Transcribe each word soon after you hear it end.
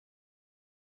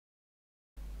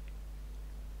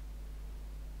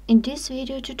In this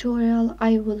video tutorial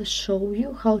I will show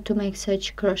you how to make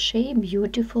such crochet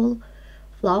beautiful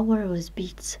flower with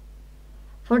beads.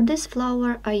 For this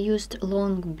flower I used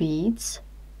long beads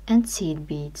and seed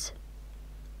beads.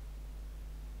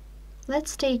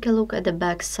 Let's take a look at the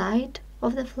back side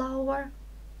of the flower,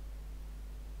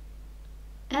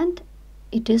 and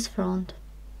it is front.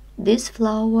 This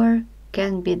flower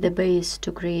can be the base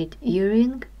to create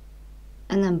earring,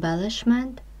 an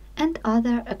embellishment and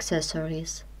other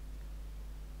accessories.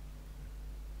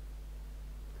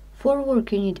 For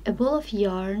work you need a ball of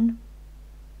yarn,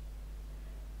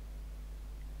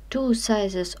 2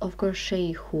 sizes of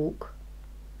crochet hook,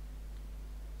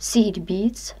 seed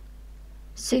beads,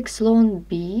 6 long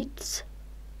beads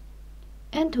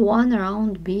and 1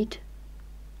 round bead.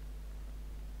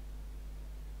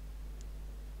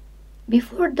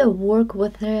 Before the work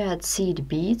with thread seed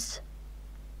beads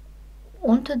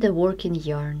onto the working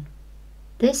yarn.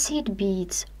 The seed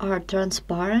beads are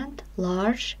transparent,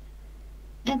 large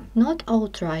and not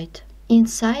outright.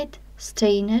 Inside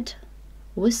stained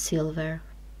with silver.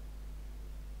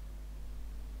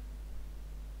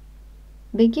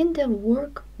 Begin the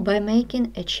work by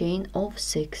making a chain of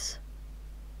 6.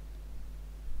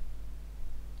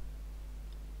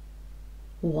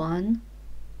 1,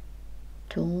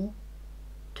 2,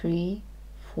 3,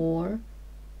 4,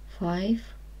 5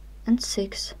 and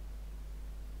 6,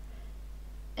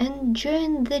 and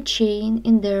join the chain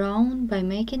in the round by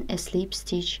making a slip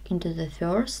stitch into the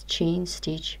first chain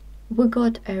stitch. We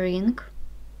got a ring,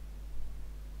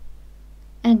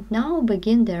 and now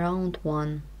begin the round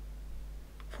 1.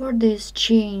 For this,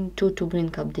 chain 2 to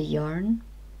bring up the yarn,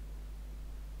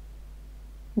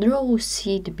 draw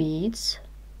seed beads.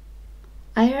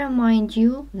 I remind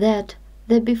you that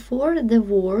before the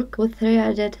work with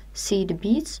threaded seed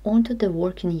beads onto the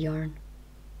working yarn.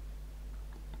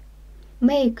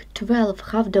 Make 12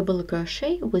 half double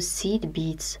crochet with seed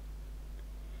beads.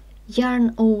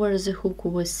 Yarn over the hook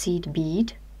with seed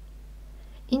bead.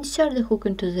 Insert the hook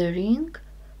into the ring,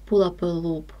 pull up a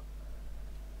loop.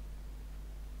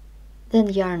 Then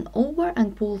yarn over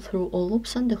and pull through all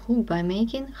loops on the hook by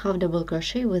making half double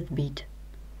crochet with bead.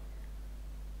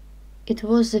 It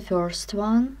was the first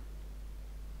one.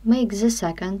 Make the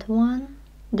second one,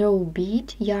 draw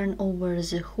bead, yarn over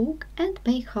the hook and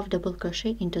make half double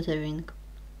crochet into the ring.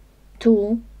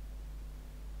 2,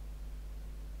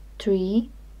 3,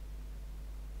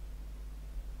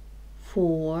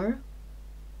 4,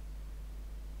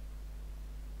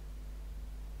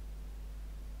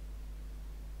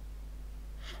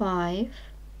 5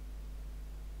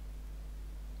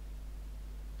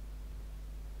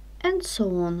 and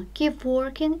so on. Keep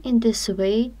working in this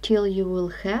way till you will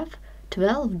have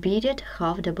 12 beaded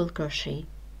half double crochet.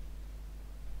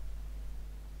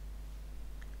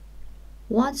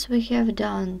 Once we have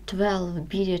done 12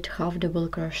 beaded half double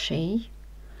crochet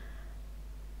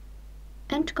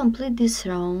and complete this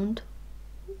round,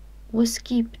 we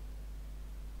skip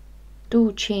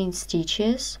 2 chain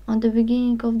stitches on the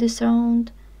beginning of this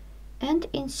round and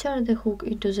insert the hook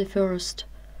into the first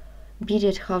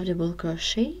beaded half double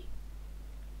crochet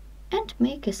and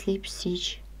make a slip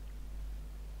stitch.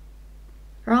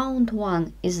 Round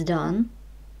 1 is done.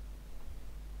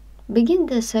 Begin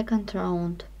the second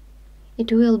round.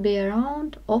 It will be a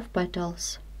round of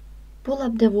petals. Pull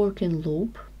up the working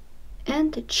loop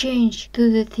and change to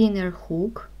the thinner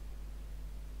hook.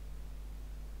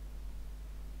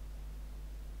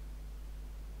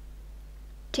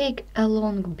 Take a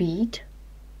long bead,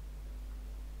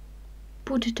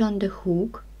 put it on the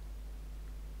hook.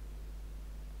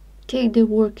 Take the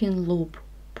working loop,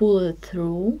 pull it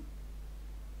through,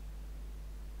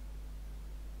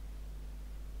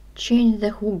 change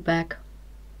the hook back.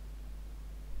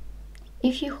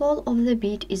 If your hole of the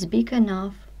bead is big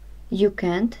enough, you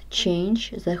can't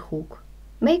change the hook.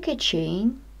 Make a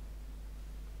chain,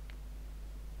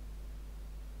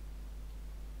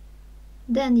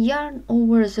 then yarn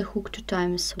over the hook 2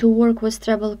 times to work with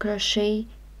treble crochet.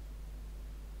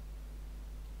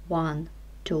 1,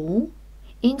 2.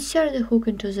 Insert the hook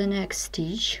into the next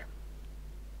stitch,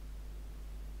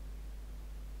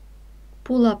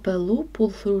 pull up a loop, pull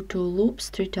through 2 loops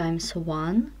 3 times.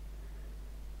 1,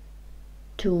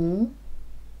 2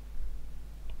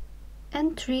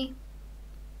 and 3.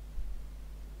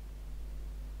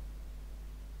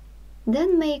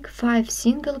 Then make 5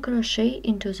 single crochet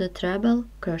into the treble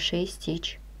crochet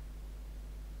stitch.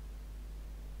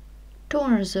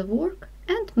 Turn the work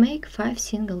and make 5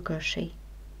 single crochet.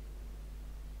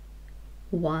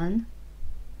 1,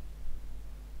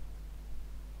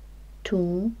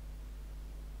 2,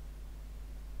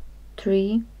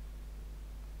 3,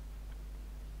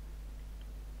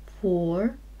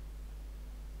 4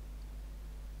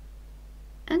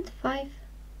 and 5.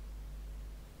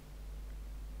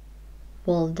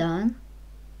 Well done.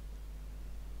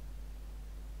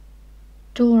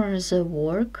 Turn the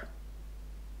work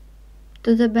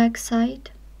to the back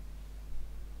side.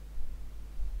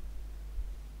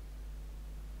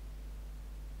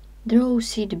 Draw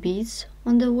seed beads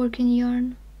on the working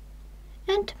yarn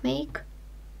and make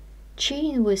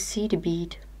chain with seed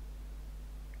bead.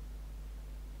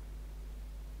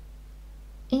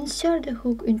 Insert the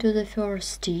hook into the first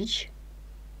stitch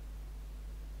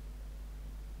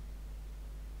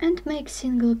and make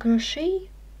single crochet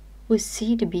with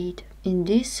seed bead in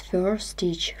this first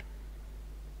stitch.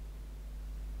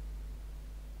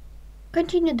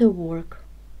 Continue the work.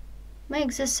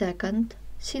 Make the second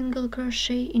single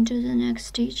crochet into the next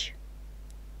stitch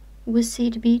with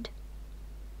seed bead.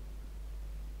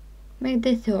 Make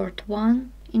the third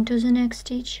one into the next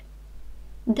stitch,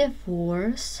 the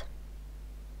fourth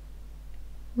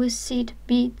with seed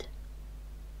bead,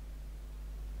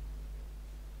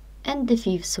 and the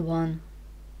fifth one.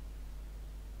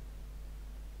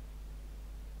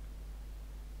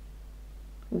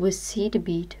 With seed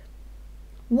bead.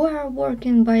 We are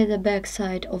working by the back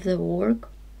side of the work.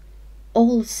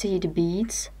 All seed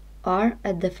beads are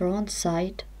at the front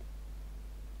side.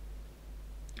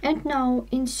 And now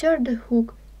insert the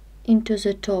hook into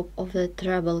the top of the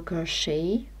treble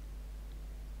crochet.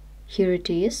 Here it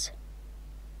is.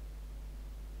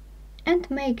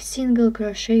 And make single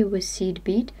crochet with seed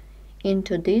bead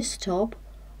into this top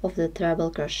of the treble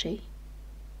crochet.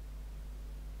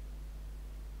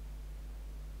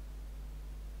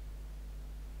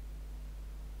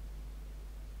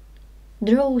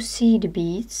 Draw seed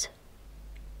beads.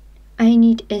 I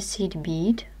need a seed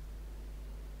bead.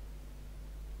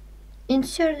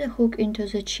 Insert the hook into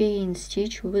the chain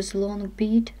stitch with long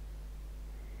bead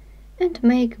and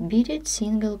make beaded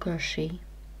single crochet.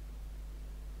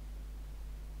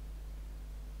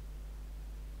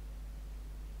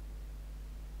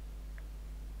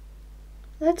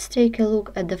 Let's take a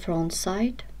look at the front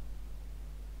side.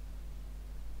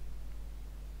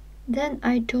 Then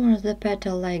I turn the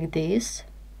petal like this.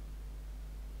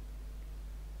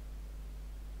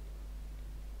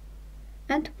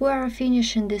 And we are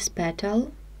finishing this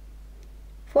petal.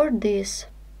 For this,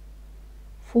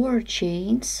 4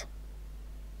 chains.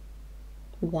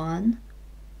 1,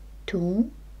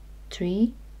 2,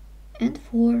 3, and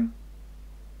 4.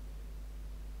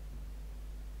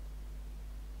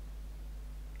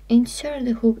 Insert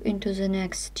the hook into the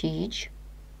next stitch.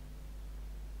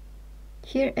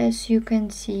 Here, as you can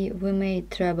see, we made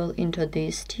treble into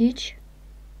this stitch,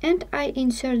 and I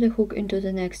insert the hook into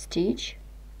the next stitch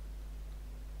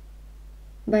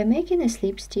by making a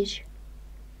slip stitch.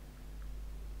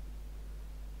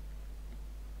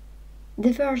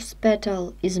 The first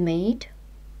petal is made.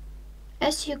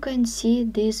 As you can see,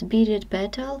 this beaded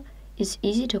petal is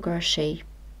easy to crochet.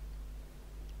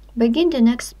 Begin the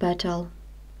next petal,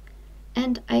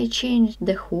 and I change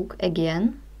the hook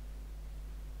again.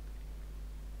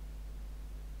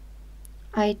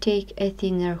 I take a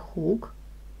thinner hook.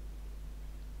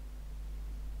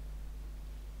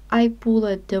 I pull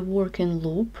at the working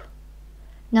loop.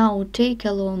 Now take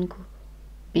a long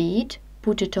bead,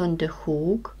 put it on the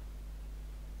hook.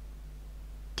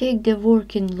 Take the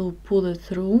working loop, pull it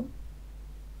through.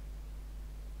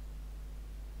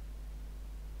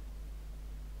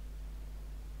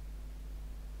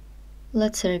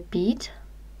 Let's repeat.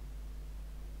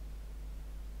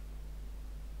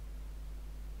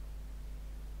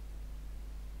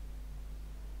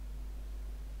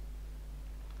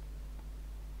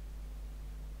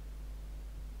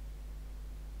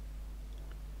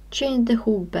 Chain the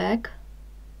hook back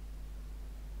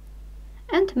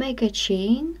and make a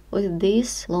chain with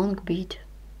this long bead.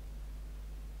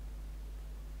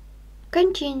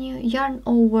 Continue, yarn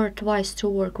over twice to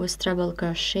work with treble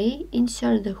crochet,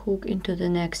 insert the hook into the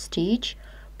next stitch,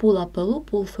 pull up a loop,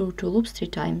 pull through 2 loops 3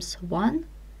 times, 1,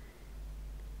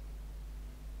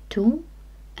 2,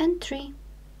 and 3.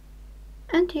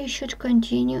 And you should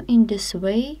continue in this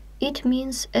way. It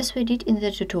means as we did in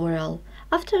the tutorial.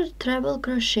 After treble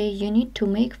crochet you need to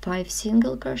make 5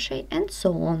 single crochet and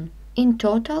so on. In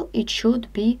total it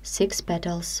should be 6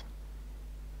 petals.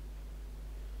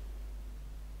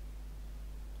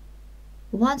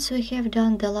 Once we have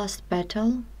done the last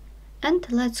petal, and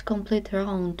let's complete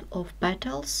round of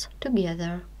petals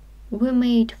together. We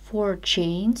made 4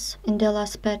 chains in the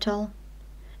last petal,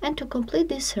 and to complete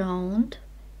this round,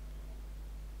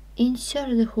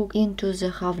 insert the hook into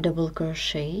the half double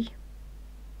crochet.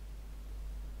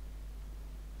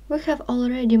 We have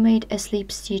already made a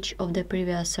slip stitch of the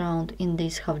previous round in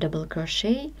this half double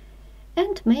crochet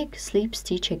and make slip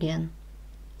stitch again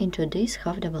into this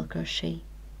half double crochet.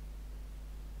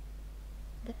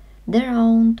 The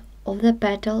round of the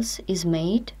petals is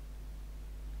made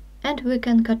and we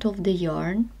can cut off the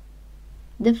yarn.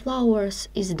 The flowers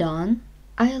is done.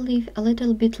 I leave a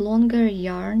little bit longer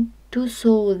yarn to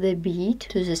sew the bead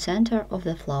to the center of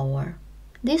the flower.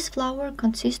 This flower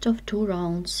consists of two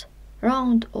rounds,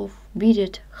 round of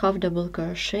beaded half double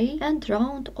crochet and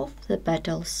round of the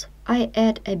petals. I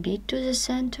add a bead to the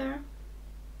center.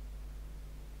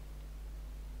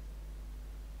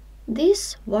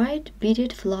 This white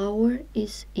beaded flower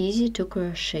is easy to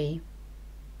crochet.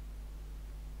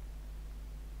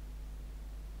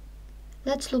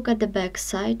 Let's look at the back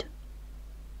side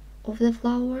of the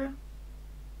flower.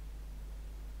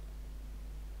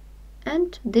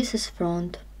 And this is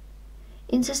front.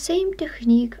 In the same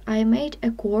technique I made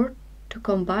a cord to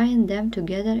combine them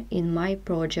together in my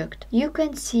project. You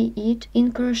can see it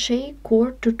in Crochet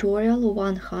Cord Tutorial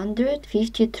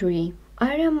 153.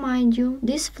 I remind you,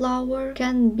 this flower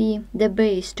can be the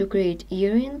base to create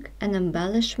earring, an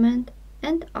embellishment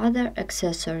and other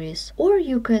accessories, or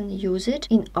you can use it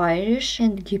in Irish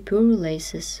and guipure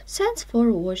laces. Thanks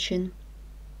for watching.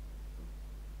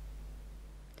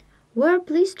 We are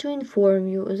pleased to inform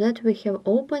you that we have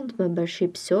opened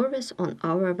membership service on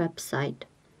our website.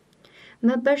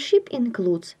 Membership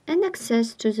includes an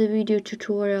access to the video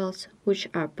tutorials which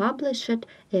are published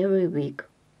every week,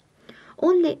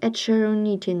 only at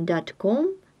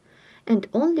SharonKnitting.com and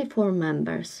only for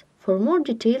members. For more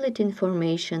detailed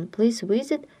information, please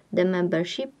visit the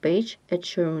membership page at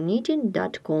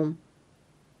SharonKnitting.com.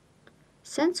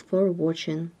 Thanks for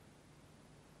watching.